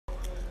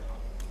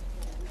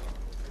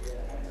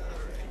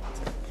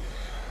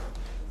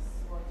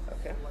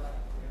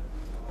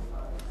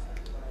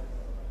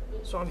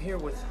So I'm here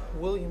with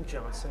William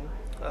Johnson,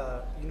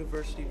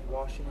 University of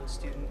Washington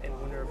student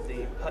and winner of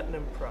the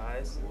Putnam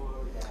Prize.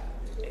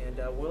 And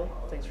Will,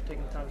 thanks for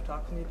taking the time to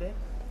talk to me today.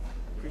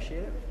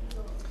 Appreciate it.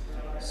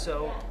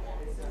 So,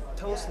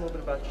 tell us a little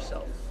bit about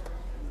yourself.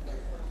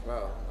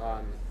 Well,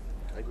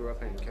 I grew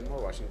up in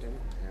Kenmore, Washington,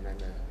 and I'm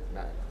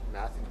a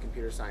math and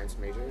computer science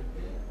major.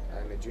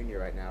 I'm a junior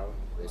right now,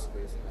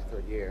 basically, it's my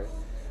third year.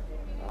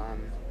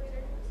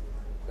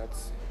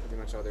 That's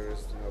pretty much all there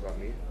is to know about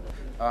me.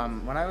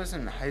 When I was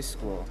in high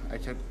school, I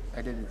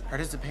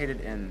participated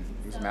in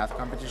these math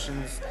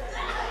competitions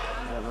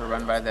that were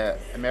run by the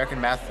American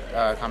Math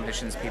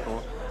Competitions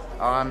people.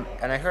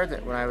 And I heard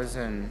that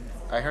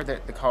I heard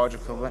that the college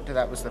equivalent to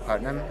that was the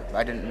Putnam.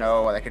 I didn't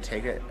know I could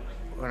take it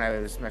when I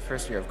was my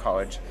first year of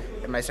college.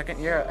 In my second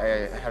year,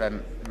 I had a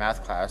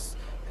math class,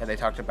 and they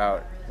talked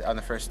about, on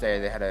the first day,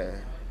 they had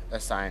a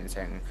sign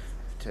saying,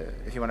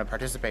 if you want to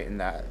participate in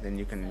that, then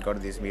you can go to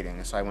these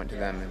meetings. So I went to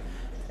them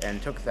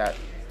and took that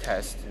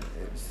test,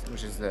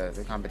 which is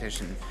the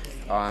competition,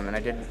 and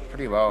I did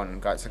pretty well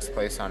and got sixth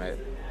place on it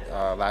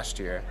last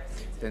year.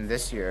 Then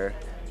this year,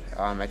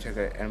 I took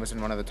it and was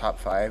in one of the top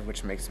 5,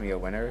 which makes me a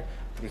winner,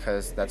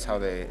 because that's how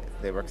they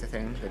work the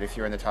thing, that if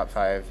you're in the top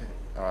 5,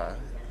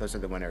 those are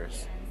the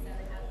winners.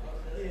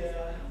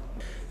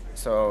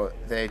 So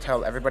they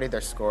tell everybody their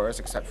scores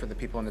except for the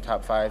people in the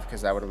top 5,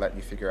 because that would let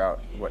you figure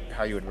out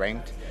how you would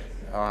ranked,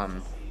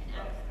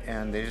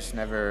 and they just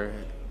never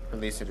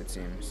release it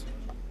seems.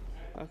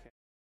 Okay.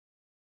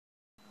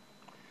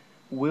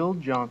 Will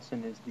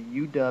Johnson is the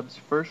UW's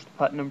first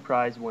Putnam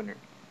Prize winner,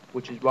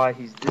 which is why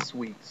he's this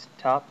week's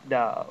top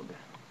dog.